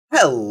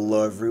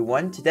Hello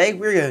everyone, today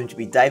we're going to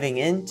be diving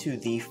into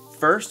the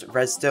first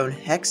Redstone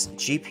Hex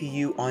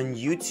GPU on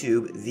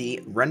YouTube,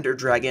 the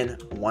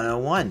RenderDragon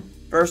 101.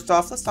 First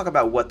off, let's talk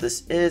about what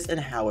this is and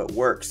how it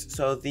works.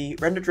 So the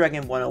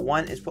RenderDragon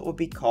 101 is what would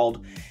be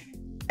called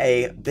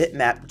a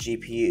bitmap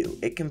GPU.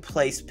 It can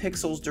place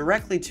pixels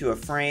directly to a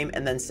frame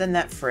and then send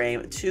that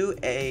frame to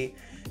a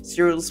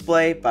serial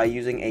display by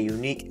using a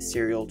unique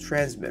serial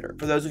transmitter.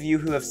 For those of you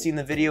who have seen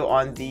the video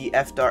on the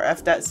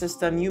FDAR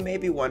system, you may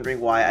be wondering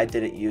why I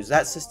didn't use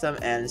that system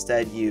and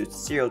instead used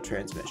serial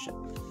transmission.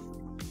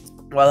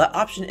 While that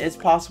option is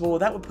possible,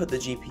 that would put the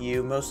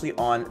GPU mostly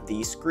on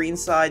the screen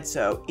side,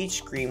 so each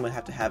screen would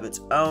have to have its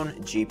own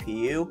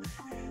GPU.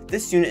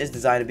 This unit is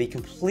designed to be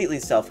completely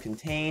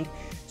self-contained,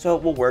 so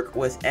it will work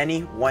with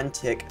any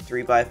 1-tick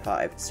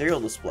 3x5 serial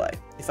display.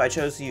 If I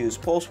chose to use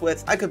pulse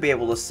width, I could be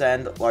able to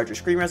send larger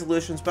screen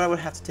resolutions, but I would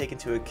have to take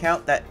into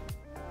account that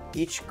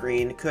each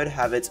screen could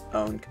have its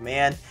own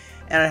command,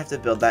 and I'd have to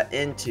build that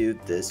into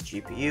this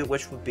GPU,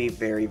 which would be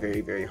very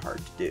hard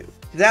to do.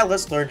 Now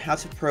let's learn how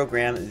to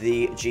program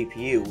the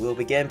GPU. We'll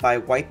begin by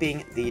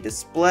wiping the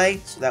display,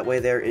 so that way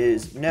there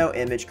is no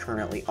image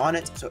currently on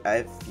it. So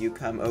if you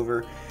come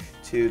over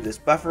to this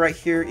buffer right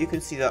here, you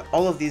can see that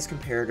all of these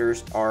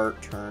comparators are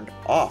turned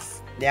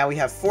off. Now we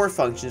have 4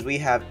 functions. We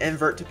have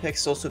invert to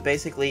pixel, so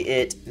basically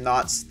it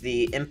knots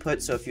the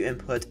input. So if you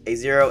input a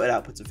 0, it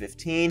outputs a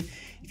 15.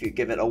 If you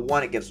give it a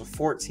 1, it gives a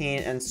 14,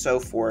 and so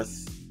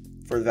forth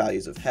for the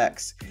values of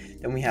hex.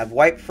 Then we have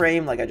wipe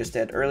frame, like I just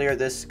did earlier.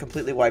 This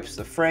completely wipes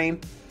the frame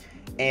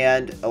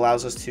and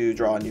allows us to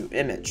draw a new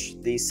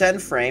image. The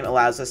send frame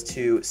allows us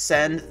to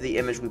send the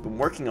image we've been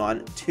working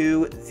on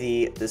to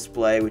the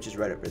display, which is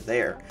right over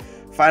there.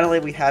 Finally,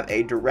 we have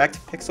a direct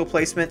pixel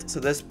placement, so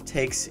this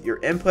takes your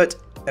input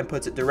and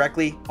puts it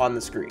directly on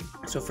the screen.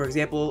 So for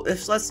example,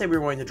 if let's say we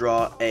were going to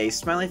draw a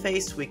smiley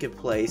face, we could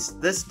place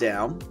this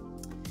down,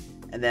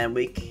 and then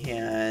we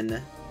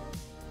can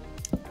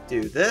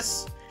do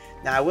this.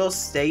 Now I will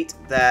state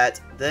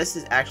that this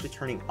is actually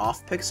turning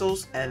off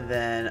pixels, and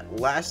then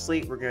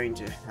lastly we're going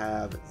to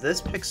have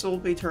this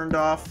pixel be turned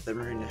off, then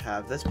we're going to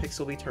have this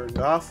pixel be turned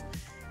off,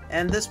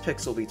 and this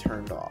pixel be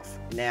turned off.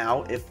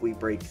 Now if we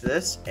break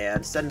this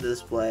and send the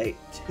display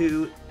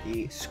to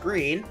the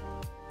screen,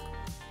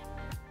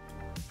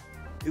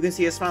 you can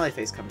see a smiley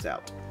face comes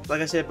out.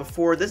 Like I said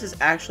before, this is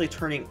actually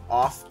turning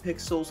off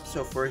pixels,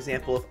 so for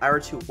example, if I were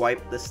to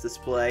wipe this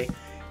display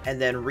and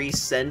then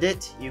resend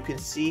it, you can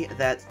see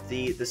that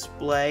the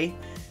display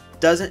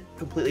doesn't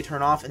completely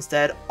turn off.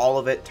 Instead, all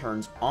of it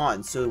turns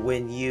on. So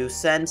when you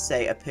send,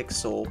 say, a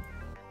pixel,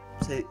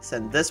 say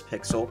send this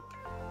pixel,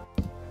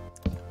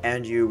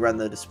 and you run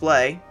the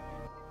display,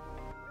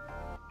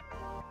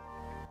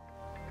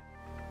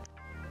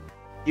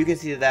 you can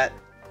see that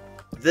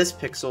this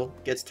pixel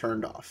gets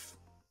turned off.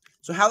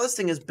 So how this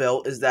thing is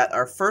built is that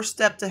our first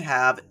step to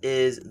have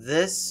is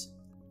this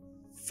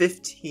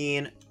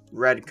 15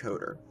 red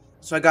coder.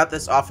 So I got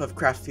this off of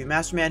Crafty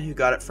Masterman, who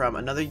got it from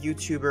another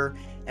YouTuber,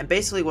 and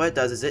basically what it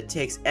does is it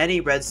takes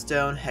any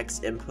redstone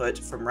hex input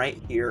from right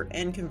here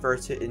and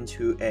converts it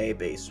into a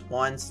base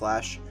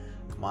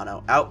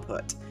 1/mono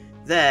output.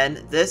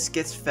 Then this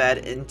gets fed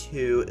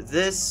into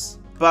this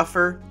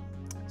buffer.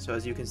 So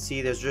as you can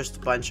see, there's just a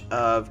bunch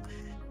of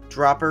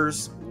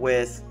droppers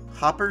with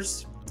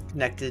hoppers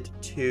connected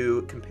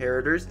to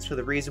comparators. So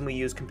the reason we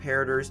use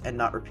comparators and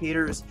not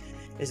repeaters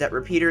is that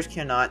repeaters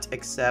cannot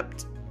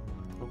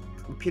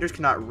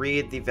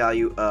read the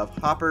value of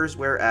hoppers,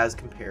 whereas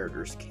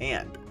comparators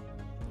can.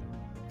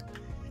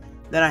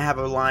 Then I have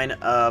a line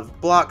of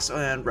blocks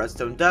and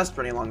redstone dust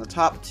running along the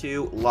top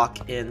to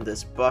lock in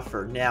this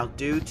buffer. Now,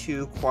 due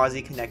to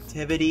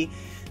quasi-connectivity,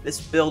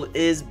 this build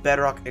is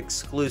Bedrock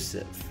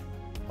exclusive.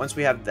 Once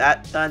we have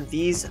that done,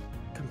 these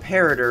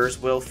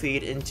comparators will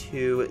feed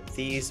into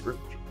these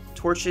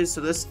torches. So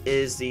this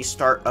is the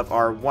start of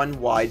our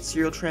 1-wide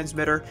serial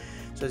transmitter.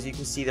 So as you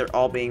can see, they're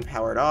all being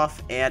powered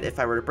off, and if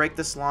I were to break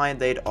this line,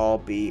 they'd all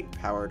be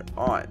powered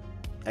on,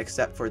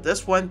 except for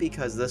this one,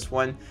 because this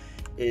one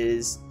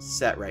is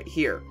set right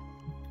here.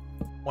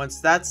 Once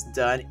that's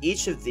done,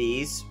 each of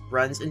these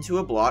runs into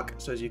a block.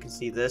 So as you can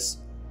see, this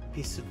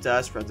piece of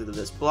dust runs into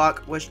this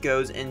block, which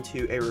goes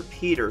into a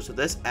repeater. So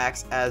this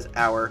acts as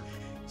our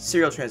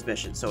serial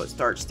transmission. So it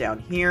starts down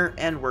here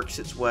and works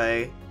its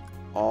way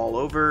all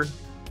over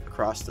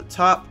across the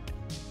top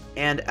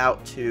and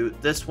out to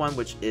this one,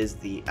 which is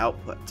the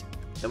output.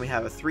 Then we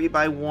have a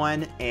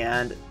 3x1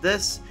 and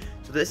this.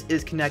 So this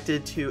is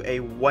connected to a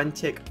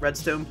 1-tick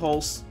redstone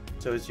pulse.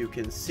 So as you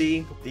can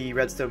see, the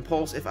redstone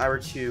pulse, if I were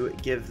to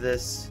give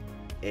this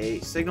a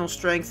signal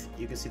strength,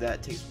 you can see that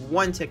it takes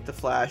 1 tick to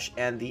flash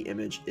and the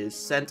image is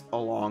sent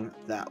along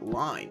that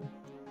line.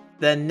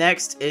 Then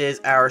next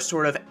is our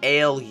sort of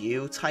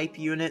ALU type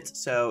unit.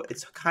 So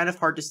it's kind of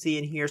hard to see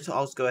in here, so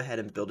I'll just go ahead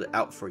and build it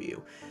out for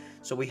you.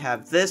 So we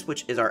have this,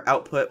 which is our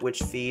output,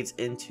 which feeds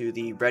into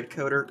the red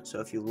coder. So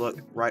if you look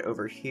right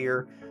over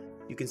here,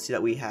 you can see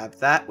that we have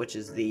that, which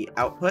is the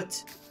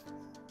output.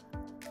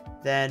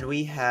 Then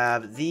we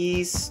have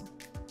these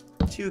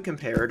 2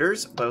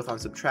 comparators, both on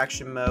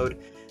subtraction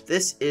mode.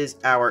 this is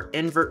our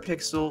invert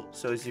pixel.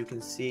 So as you can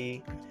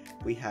see,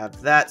 we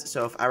have that.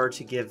 So if I were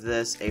to give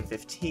this a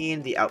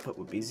 15, the output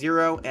would be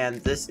 0, and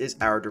this is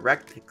our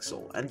direct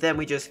pixel. And then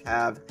we just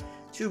have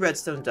 2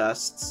 redstone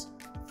dusts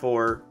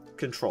for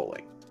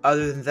controlling.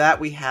 Other than that,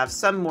 we have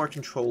some more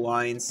control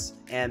lines,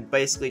 and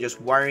basically just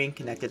wiring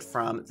connected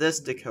from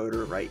this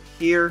decoder right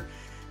here.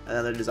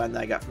 Another design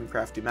that I got from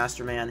Crafty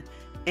Masterman.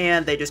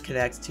 And they just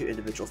connect to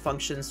individual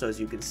functions. So as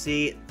you can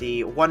see,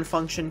 the one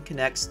function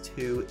connects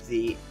to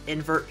the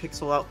invert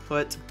pixel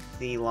output.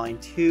 The line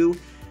 2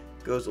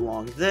 goes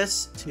along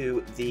this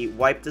to the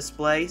wipe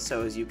display.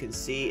 So as you can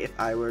see, if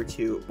I were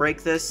to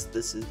break this,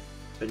 this has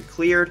been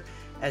cleared,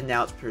 and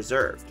now it's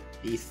preserved.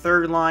 The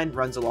third line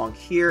runs along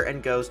here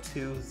and goes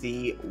to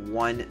the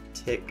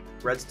 1-tick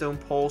redstone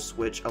pulse,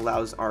 which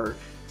allows our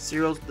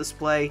serial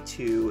display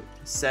to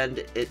send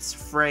its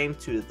frame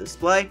to the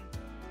display.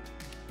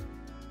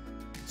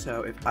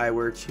 So if I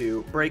were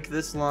to break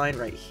this line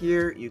right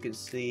here, you can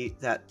see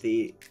that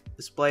the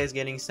display is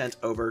getting sent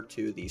over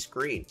to the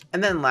screen.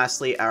 And then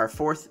lastly, our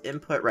 4th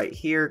input right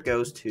here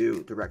goes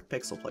to direct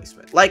pixel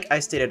placement. Like I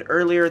stated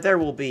earlier, there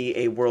will be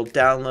a world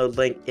download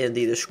link in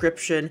the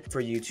description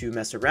for you to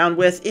mess around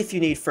with. If you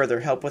need further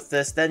help with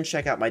this, then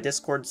check out my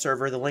Discord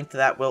server. The link to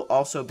that will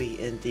also be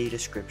in the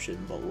description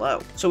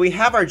below. So we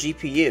have our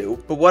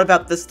GPU, but what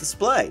about this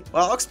display?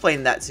 Well, I'll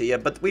explain that to you,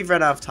 but we've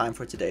run out of time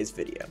for today's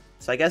video.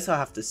 So I guess I'll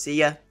have to see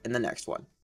ya in the next one.